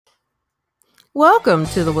Welcome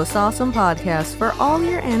to the Wasawesome podcast for all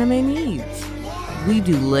your anime needs. We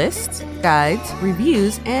do lists, guides,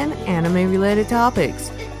 reviews, and anime-related topics.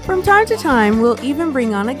 From time to time, we'll even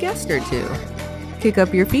bring on a guest or two. Kick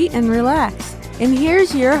up your feet and relax. And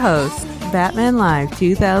here's your host, Batman Live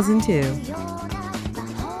 2002.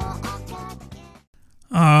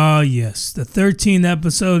 Yes, the 13th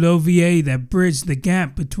episode OVA that bridged the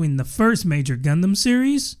gap between the first major Gundam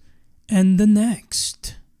series and the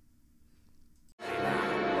next.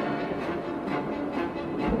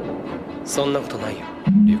 そんなことないよ、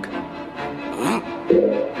リュウク。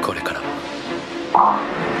これから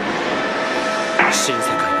新世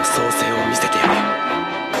界の創生を見せてやる。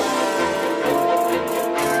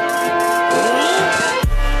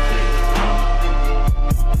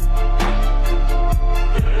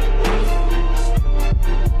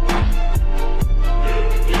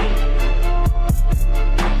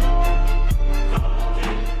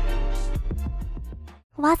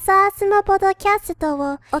ワサースモポドキャスト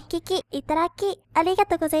をお聞きいただきありが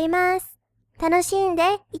とうございます。楽しんで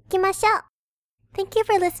いきましょう。Thank you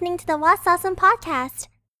for listening to the Wasawesome podcast.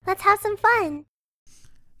 Let's have some fun.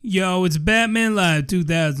 Yo, it's Batman Live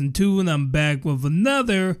 2002 and I'm back with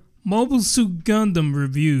another Mobile Suit Gundam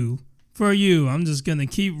review for you. I'm just going to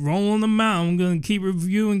keep rolling them out. I'm going to keep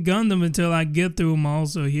reviewing Gundam until I get through them all.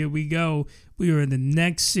 So here we go. We are in the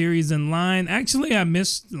next series in line. Actually, I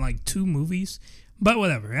missed like 2 movies. But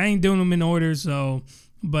whatever, I ain't doing them in order, so...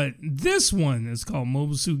 But this one is called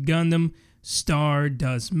Mobile Suit Gundam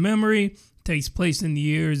Stardust Memory. Takes place in the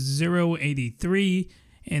year 083.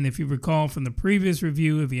 And if you recall from the previous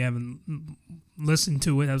review, if you haven't listened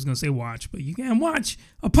to it, I was going to say watch. But you can watch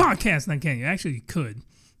a podcast, now can't you? Actually, you could.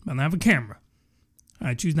 But I don't have a camera.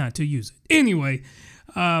 I choose not to use it. Anyway,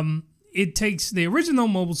 it takes the original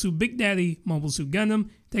Mobile Suit, Big Daddy Mobile Suit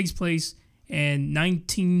Gundam, takes place in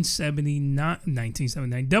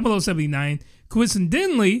 0079.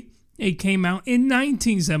 Coincidentally, it came out in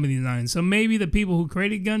 1979. So maybe the people who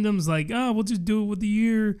created Gundam's like, we'll just do it with the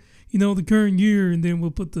year, the current year, and then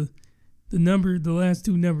we'll put the number, the last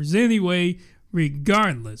 2 numbers. Anyway,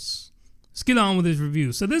 regardless, let's get on with this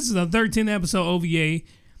review. So this is a 13th episode OVA,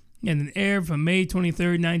 and it aired from May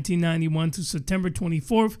 23rd, 1991 to September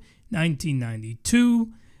 24th,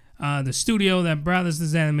 1992. The studio that brought us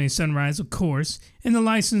this anime is Sunrise, of course, and the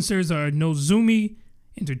licensors are Nozomi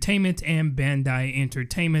Entertainment and Bandai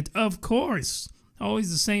Entertainment, of course.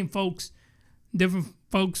 Always the same folks, different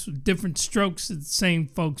folks with different strokes, the same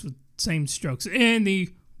folks with same strokes.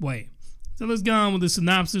 Anyway, so let's get on with the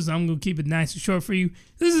synopsis. I'm going to keep it nice and short for you.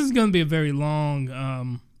 This is going to be a very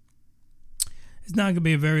long, it's not going to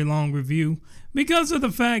be a very long review because of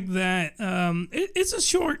the fact that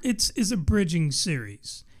it's a bridging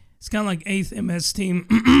series. It's kind of like 8th MS Team,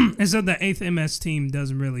 except the 8th MS Team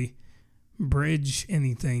doesn't really bridge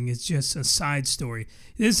anything. It's just a side story.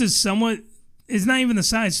 This is it's not even a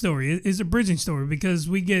side story. It's a bridging story because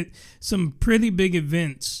we get some pretty big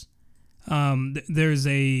events. There's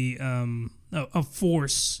a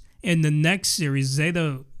force in the next series,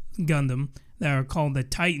 Zeta Gundam, that are called the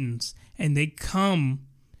Titans, and they come,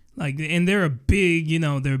 and they're a big,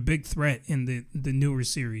 they're a big threat in the newer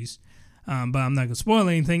series. But I'm not going to spoil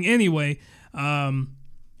anything. Anyway,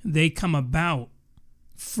 they come about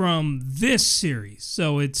from this series.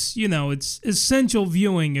 So it's essential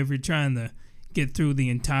viewing if you're trying to get through the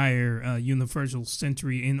entire Universal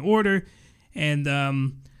Century in order. And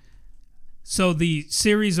so the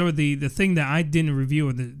series, or the thing that I didn't review,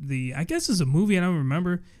 or the I guess it's a movie, I don't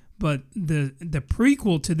remember. But the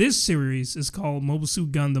prequel to this series is called Mobile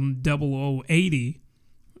Suit Gundam 0080,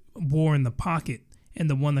 War in the Pocket. And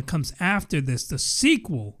the one that comes after this, the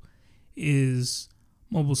sequel, is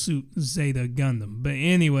Mobile Suit Zeta Gundam. But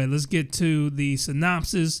anyway, let's get to the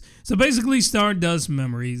synopsis. So basically, Stardust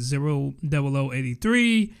Memory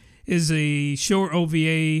 0083 is a short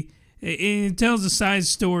OVA. It tells a side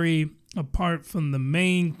story apart from the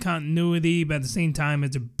main continuity, but at the same time,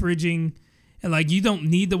 it's a bridging. And you don't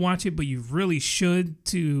need to watch it, but you really should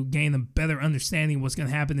to gain a better understanding of what's going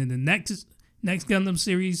to happen in the next Gundam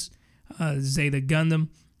series. Zeta Gundam.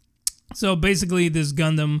 So basically, this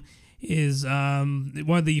Gundam is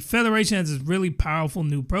the Federation has this really powerful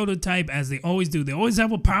new prototype, as they always do. They always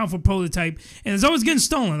have a powerful prototype, and it's always getting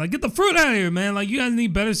stolen. Get the fruit out of here, man. You guys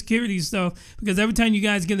need better security stuff, because every time you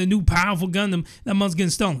guys get a new powerful Gundam, that one's getting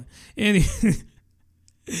stolen.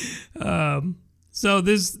 So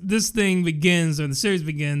this thing begins, or the series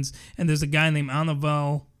begins, and there's a guy named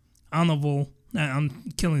Anival. I'm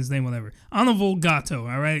killing his name, whatever. Anival Gato,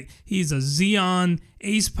 all right? He's a Zeon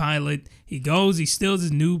ace pilot. He steals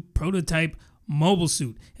his new prototype mobile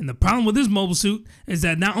suit. And the problem with this mobile suit is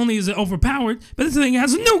that not only is it overpowered, but this thing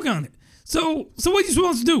has a nuke on it. So what are you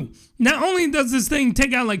supposed to do? Not only does this thing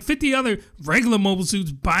take out like 50 other regular mobile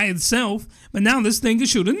suits by itself, but now this thing can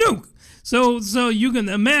shoot a nuke. So you can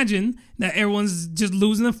imagine that everyone's just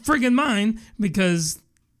losing their friggin' mind because,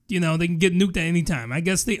 they can get nuked at any time. I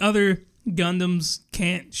guess the other Gundams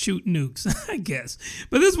can't shoot nukes, I guess.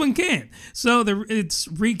 But this one can. So its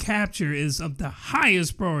recapture is of the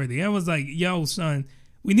highest priority. I was like, yo, son,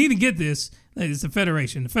 we need to get this. It's the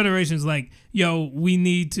Federation. The Federation's like, yo, we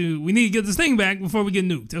need to get this thing back before we get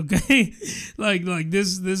nuked, okay? like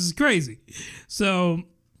this is crazy. So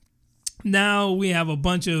now we have a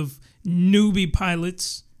bunch of newbie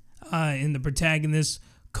pilots in the protagonist,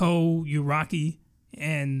 Ko Uraki,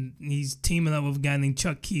 and he's teaming up with a guy named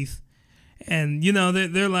Chuck Keith. And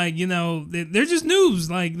they're like, they're just noobs.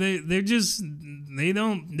 Like they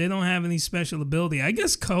don't have any special ability. I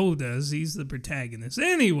guess Ko does. He's the protagonist.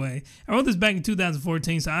 Anyway, I wrote this back in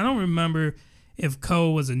 2014, so I don't remember if Ko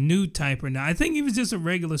was a new type or not. I think he was just a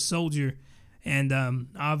regular soldier, and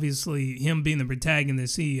obviously him being the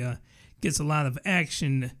protagonist, he gets a lot of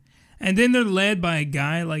action. And then they're led by a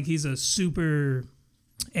guy like he's a super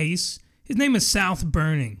ace. His name is South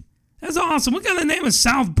Burning. That's awesome. What kind of name is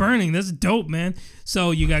South Burning? That's dope, man. So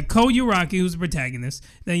you got Ko Uraki, who's the protagonist.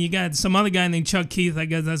 Then you got some other guy named Chuck Keith. I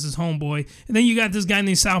guess that's his homeboy. And then you got this guy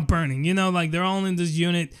named South Burning. Like they're all in this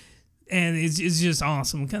unit, and it's just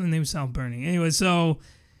awesome. What kind of name is South Burning? Anyway, so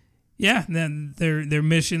yeah, then their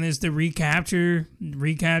mission is to recapture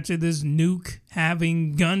this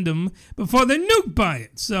nuke-having Gundam before they're nuked by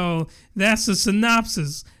it. So that's the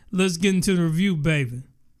synopsis. Let's get into the review, baby.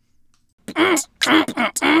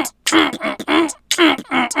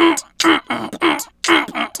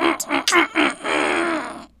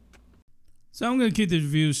 So I'm going to keep this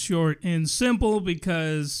review short and simple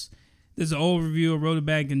because there's an old review. I wrote it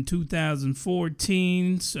back in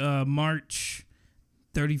 2014, March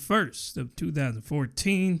 31st of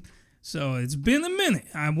 2014. So it's been a minute.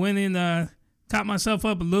 I went and caught myself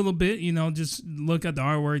up a little bit, just look at the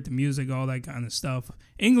artwork, the music, all that kind of stuff.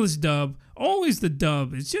 English dub, always the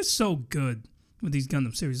dub. It's just so good with these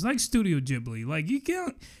Gundam series, like Studio Ghibli. Like you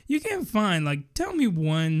can't find, like, tell me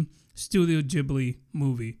one Studio Ghibli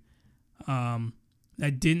movie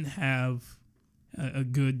that didn't have a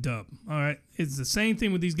good dub. All right, it's the same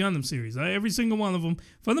thing with these Gundam series. Every single one of them,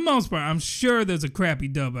 for the most part, I'm sure there's a crappy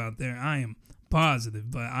dub out there. I am positive,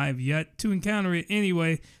 but I've yet to encounter it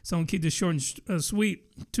anyway. So I'm gonna keep this short and sweet.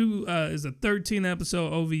 Is a 13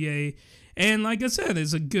 episode OVA, and like I said,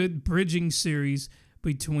 it's a good bridging series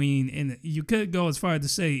between, and you could go as far as to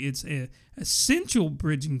say it's a essential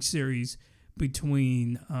bridging series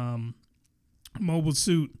between Mobile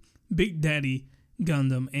Suit Big Daddy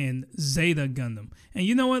Gundam and Zeta Gundam. And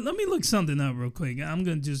you know what? Let me look something up real quick. I'm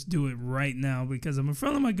gonna just do it right now because I'm in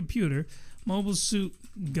front of my computer. Mobile Suit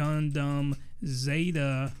Gundam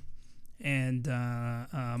Zeta and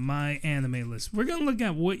my anime list. We're gonna look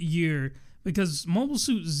at what year, because Mobile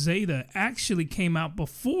Suit Zeta actually came out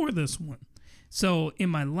before this one. So in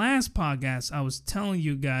my last podcast, I was telling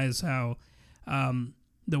you guys how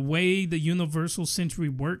the way the Universal Century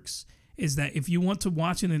works is that if you want to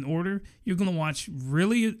watch it in order, you're going to watch a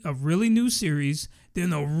really new series,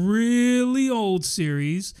 then a really old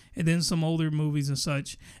series, and then some older movies and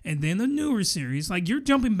such, and then a newer series. Like, you're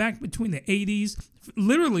jumping back between the 80s,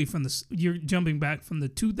 literally you're jumping back from the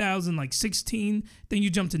 2016, then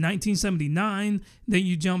you jump to 1979, then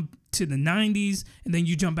you jump to the 90s, and then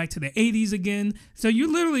you jump back to the 80s again. So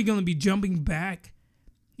you're literally going to be jumping back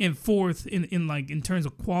and forth in terms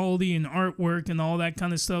of quality and artwork and all that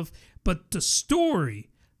kind of stuff. But the story,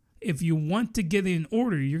 if you want to get it in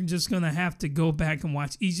order, you're just going to have to go back and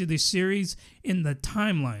watch each of the series in the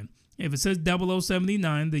timeline. If it says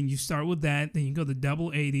 0079, then you start with that. Then you go to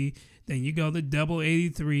 0080. Then you go to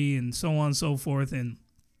 0083 and so on and so forth. And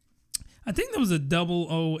I think there was a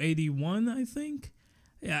 0081, I think.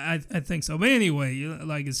 Yeah, I think so. But anyway,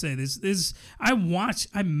 like I said, I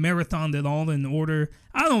marathoned it all in order.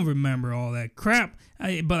 I don't remember all that crap,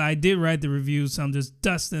 but I did write the review, so I'm just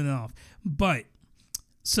dusting it off. But,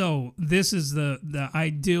 so this is the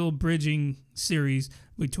ideal bridging series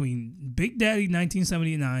between Big Daddy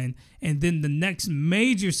 1979 and then the next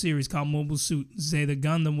major series called Mobile Suit Zeta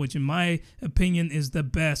Gundam, which in my opinion is the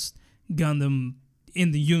best Gundam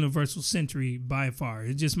in the Universal Century by far.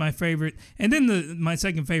 It's just my favorite. And then my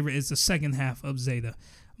second favorite is the second half of Zeta,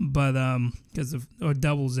 but or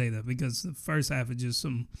double Zeta, because the first half is just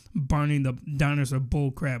some burning the dinosaur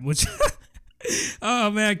bull crap, which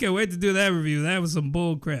oh man, I can't wait to do that review. That was some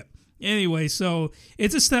bull crap. Anyway, so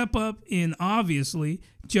it's a step up in obviously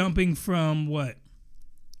jumping from what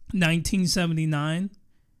 1979,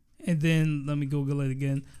 and then let me Google it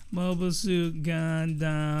again. Mobile Suit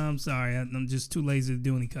Gundam. Sorry, I'm just too lazy to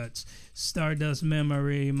do any cuts. Stardust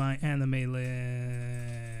Memory, my anime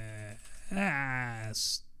list.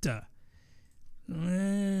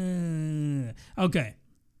 Okay.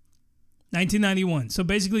 1991. So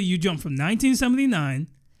basically, you jump from 1979,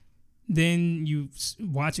 then you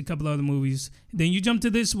watch a couple other movies, then you jump to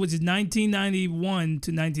this, which is 1991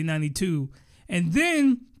 to 1992, and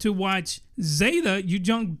then to watch Zeta, you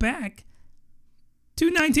jump back to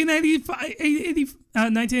 1985.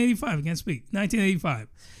 I can't speak. 1985.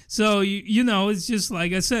 So, you know, it's just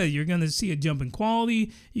like I said, you're going to see a jump in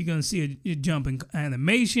quality. You're going to see a jump in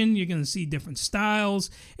animation. You're going to see different styles.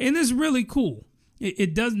 And it's really cool.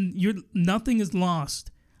 It doesn't, nothing is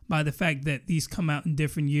lost by the fact that these come out in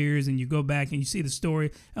different years and you go back and you see the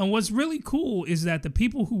story. And what's really cool is that the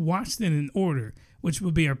people who watched it in order, which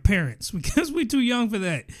would be our parents, because we're too young for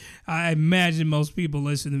that. I imagine most people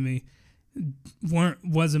listening to me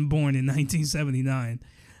wasn't born in 1979.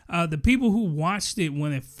 The people who watched it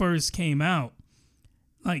when it first came out,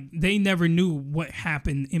 like, they never knew what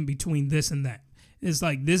happened in between this and that. It's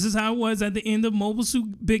like, this is how it was at the end of Mobile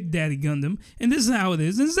Suit Big Daddy Gundam, and this is how it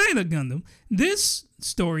is in Zeta Gundam. This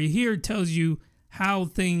story here tells you how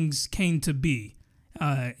things came to be.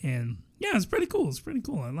 And yeah, it's pretty cool. It's pretty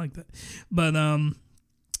cool. I like that. But,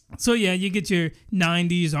 so yeah, you get your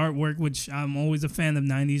 90s artwork, which I'm always a fan of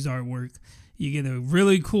 90s artwork. You get a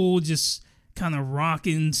really cool, just kind of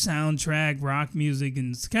rocking soundtrack, rock music,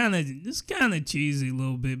 and it's kind of cheesy a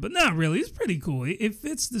little bit, but not really. It's pretty cool. It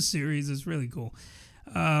fits the series. It's really cool.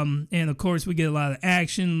 And of course, we get a lot of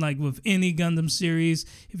action, like with any Gundam series.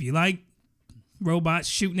 If you like robots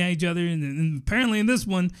shooting at each other, and apparently in this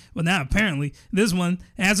one, well, not apparently, this one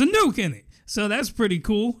has a nuke in it. So that's pretty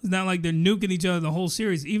cool. It's not like they're nuking each other the whole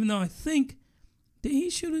series, even though I think, did he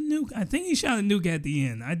shoot a nuke? I think he shot a nuke at the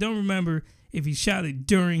end. I don't remember if he shot it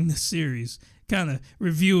during the series. Kind of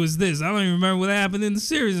review is this. I don't even remember what happened in the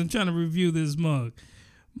series. I'm trying to review this mug.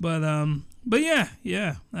 But yeah.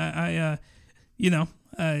 I you know,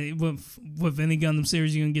 with any Gundam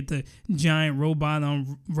series, you're going to get the giant robot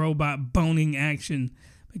on robot boning action,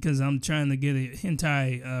 because I'm trying to get a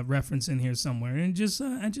hentai reference in here somewhere, and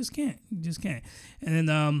I just can't. And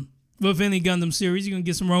then with any Gundam series, you're going to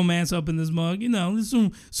get some romance up in this mug. You know, there's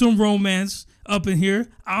some romance up in here.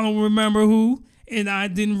 I don't remember who, and I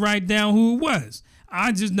didn't write down who it was.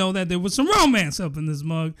 I just know that there was some romance up in this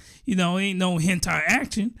mug. You know, ain't no hentai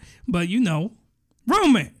action, but, you know,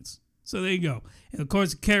 romance. So there you go. And, of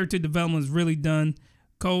course, the character development is really done.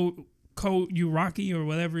 Ko Uraki, or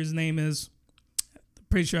whatever his name is.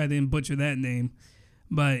 Pretty sure I didn't butcher that name.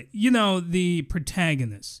 But, you know, the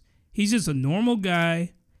protagonist, he's just a normal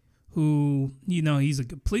guy who, you know, he's a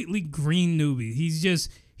completely green newbie.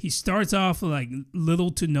 He starts off with like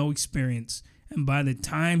little to no experience. And by the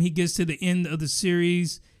time he gets to the end of the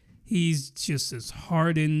series, he's just this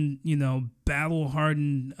hardened, you know,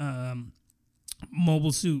 battle-hardened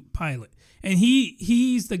mobile suit pilot. And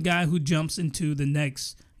he's the guy who jumps into the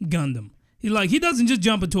next Gundam. He doesn't just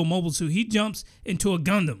jump into a mobile suit. He jumps into a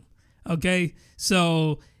Gundam. Okay?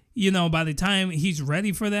 So, you know, by the time he's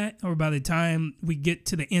ready for that, or by the time we get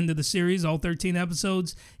to the end of the series, all 13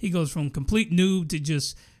 episodes, he goes from complete noob to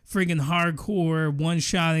just friggin' hardcore,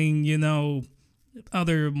 one-shotting, you know,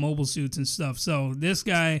 other mobile suits and stuff. So this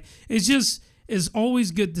guy is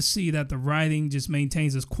always good to see that the writing just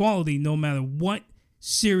maintains its quality no matter what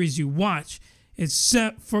series you watch,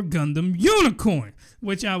 except for Gundam Unicorn,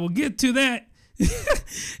 which I will get to that.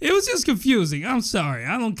 It was just confusing. I'm sorry.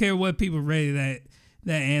 I don't care what people rated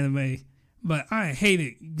that anime, but I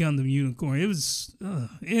hated Gundam Unicorn. It was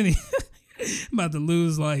I'm about to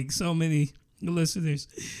lose like so many listeners.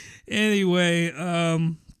 Anyway,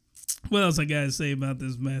 what else I gotta say about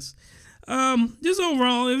this mess? Just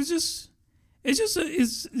overall, it's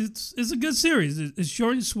a good series. It's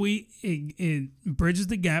short and sweet. It bridges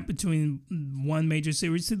the gap between one major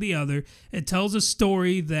series to the other. It tells a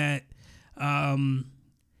story that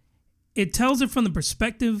it tells it from the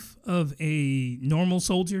perspective of a normal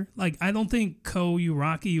soldier. Like, I don't think Ko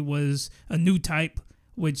Uraki was a new type,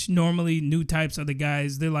 which normally new types are the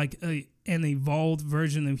guys, they're like an evolved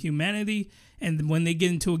version of humanity. And when they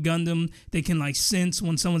get into a Gundam, they can like sense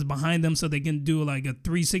when someone's behind them, so they can do like a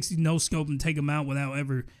 360 no scope and take them out without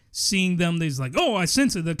ever seeing them. They're just like, oh, I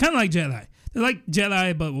sense it. They're kind of like Jedi. They're like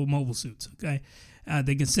Jedi, but with mobile suits. Okay,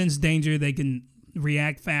 they can sense danger. They can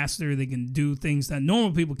react faster. They can do things that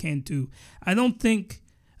normal people can't do. I don't think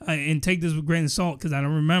and take this with a grain of salt because I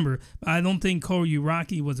don't remember. But I don't think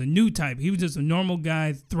Koyuraki was a new type. He was just a normal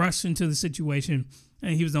guy thrust into the situation,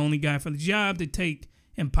 and he was the only guy for the job to take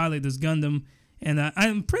and pilot this Gundam. And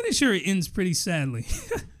I'm pretty sure it ends pretty sadly.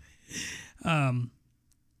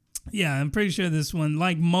 Yeah, I'm pretty sure this one,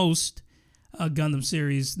 like most Gundam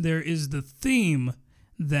series, there is the theme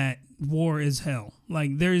that war is hell.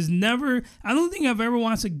 Like, there is never, I don't think I've ever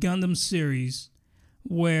watched a Gundam series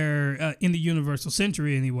where, in the Universal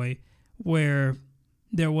Century anyway, where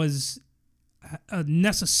there was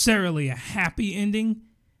necessarily a happy ending,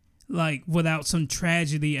 like, without some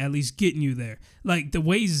tragedy at least getting you there. Like, the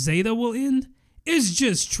way Zeta will end is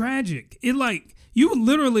just tragic. It, like, you would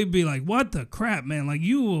literally be like, what the crap, man? Like,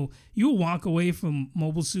 you'll walk away from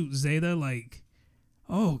Mobile Suit Zeta like,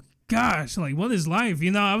 oh, gosh, like, what is life?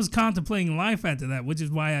 You know, I was contemplating life after that, which is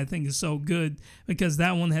why I think it's so good, because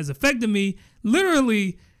that one has affected me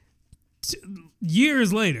literally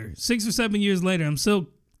years later, 6 or 7 years later. I'm still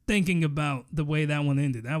thinking about the way that one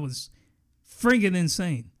ended. That was friggin'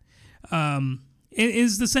 insane. It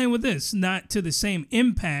is the same with this, not to the same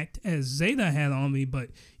impact as Zeta had on me, but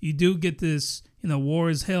you do get this, you know, war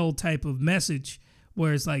is hell type of message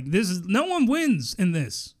where it's like, this is, no one wins in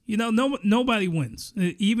this. You know, nobody wins.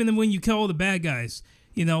 Even when you kill all the bad guys,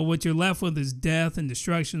 you know, what you're left with is death and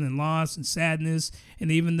destruction and loss and sadness.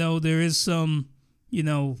 And even though there is some, you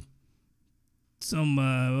know,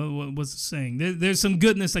 what's the saying? There's some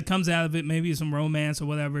goodness that comes out of it, maybe some romance or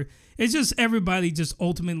whatever. It's just everybody just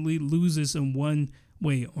ultimately loses in one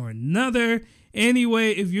way or another.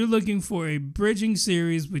 Anyway, if you're looking for a bridging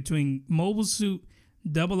series between Mobile Suit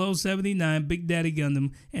 0079 Big Daddy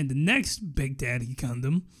Gundam and the next Big Daddy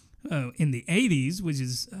Gundam in the 80s, which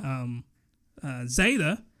is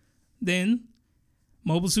Zeta, then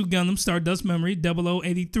Mobile Suit Gundam Stardust Memory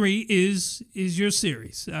 0083 is your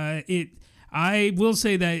series. I will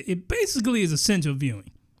say that it basically is essential viewing,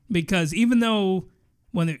 because even though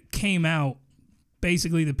when it came out,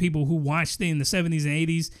 basically the people who watched it in the 70s and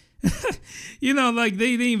 80s, you know, like,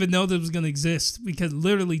 they didn't even know this was going to exist, because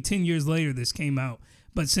literally 10 years later this came out.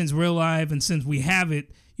 But since we're live and since we have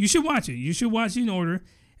it, you should watch it. You should watch it in order.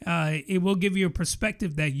 It will give you a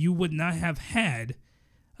perspective that you would not have had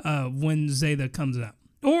when Zeta comes out.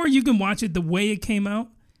 Or you can watch it the way it came out.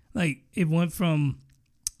 Like, it went from,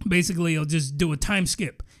 basically, it'll just do a time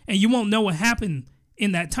skip, and you won't know what happened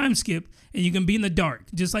in that time skip, and you can be in the dark,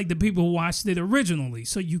 just like the people who watched it originally.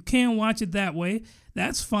 So you can watch it that way.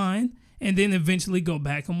 That's fine. And then eventually go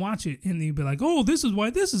back and watch it, and you'll be like, oh, this is why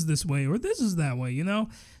this is this way, or this is that way, you know?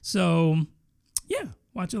 So, yeah,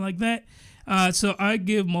 watch it like that. So I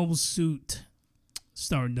give Mobile Suit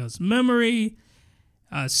Stardust Memory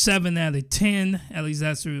 7 out of 10. At least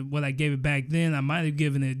that's what I gave it back then. I might have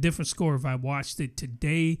given it a different score if I watched it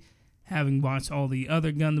today, having watched all the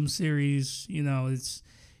other Gundam series. It's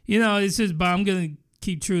just, but I'm going to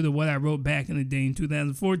keep true to what I wrote back in the day in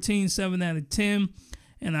 2014, 7 out of 10.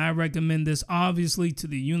 And I recommend this, obviously, to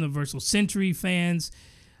the Universal Century fans.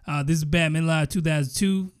 This is Batman Live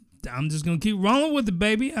 2002. I'm just going to keep rolling with it,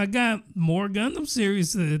 baby. I got more Gundam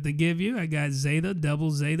series to give you. I got Zeta,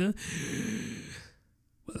 Double Zeta.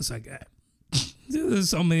 What else I got?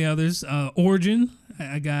 There's so many others. Origin.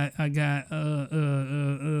 I got a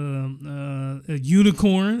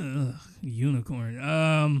Unicorn.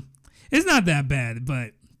 Unicorn. It's not that bad,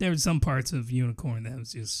 but there were some parts of Unicorn that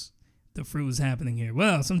was just, the fruit was happening here. What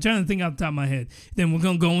else? I'm trying to think off the top of my head. Then we're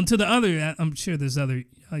going to go into the other. I'm sure there's other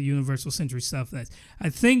Universal Century stuff. That I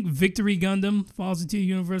think Victory Gundam falls into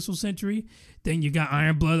Universal Century. Then you got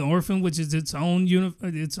Iron Blood Orphan, which is its own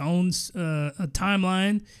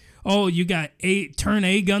timeline. Oh, you got Turn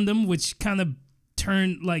A Gundam, which kind of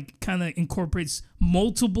incorporates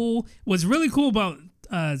multiple. What's really cool about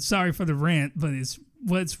sorry for the rant, but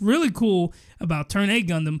what's really cool about Turn A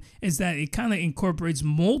Gundam is that it kind of incorporates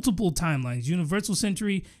multiple timelines, Universal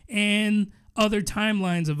Century and other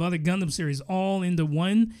timelines of other Gundam series all into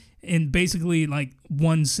one, and basically like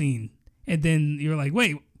one scene. And then you're like,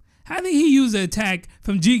 wait, how did he use the attack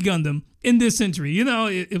from G Gundam in this century?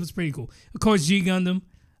 It was pretty cool. Of course, G Gundam.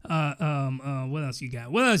 What else you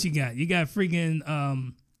got? You got freaking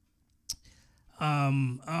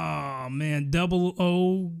oh man, Double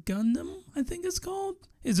O Gundam, I think it's called.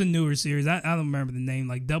 It's a newer series. I don't remember the name.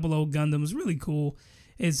 Like Double O Gundam is really cool.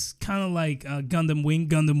 It's kind of like Gundam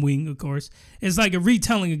Wing, of course. It's like a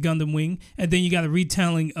retelling of Gundam Wing, and then you got a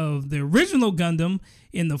retelling of the original Gundam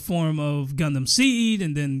in the form of Gundam Seed,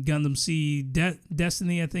 and then Gundam Seed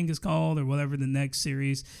Destiny, I think it's called, or whatever the next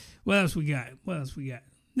series. What else we got?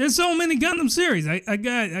 There's so many Gundam series. I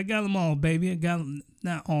got them all, baby. I got them,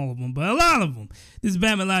 not all of them, but a lot of them. This is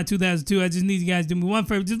Batman Live 2002. I just need you guys to do me one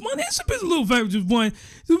favor. Just one, it's a little favor. Just one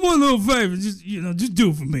little favor. Just do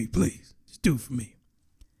it for me, please. Just do it for me.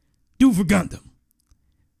 Do it for Gundam.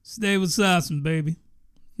 Stay with Sasum, baby.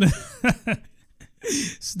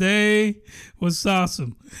 Stay with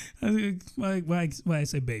Sasum. Why I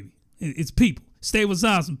say baby? It's people. Stay with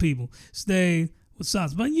Sasum, people. Stay with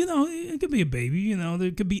Sasum. But, it could be a baby.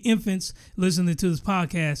 There could be infants listening to this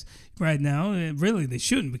podcast right now. And really, they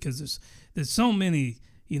shouldn't, because there's so many,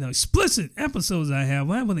 explicit episodes I have.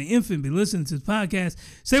 Why would an infant be listening to this podcast?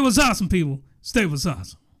 Stay with Sasum, people. Stay with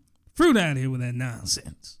Sasum. Fruit out of here with that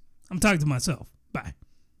nonsense. I'm talking to myself. Bye.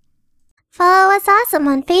 Follow us awesome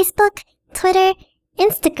on Facebook, Twitter,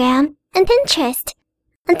 Instagram, and Pinterest.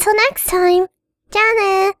 Until next time, じゃあ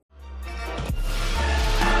ね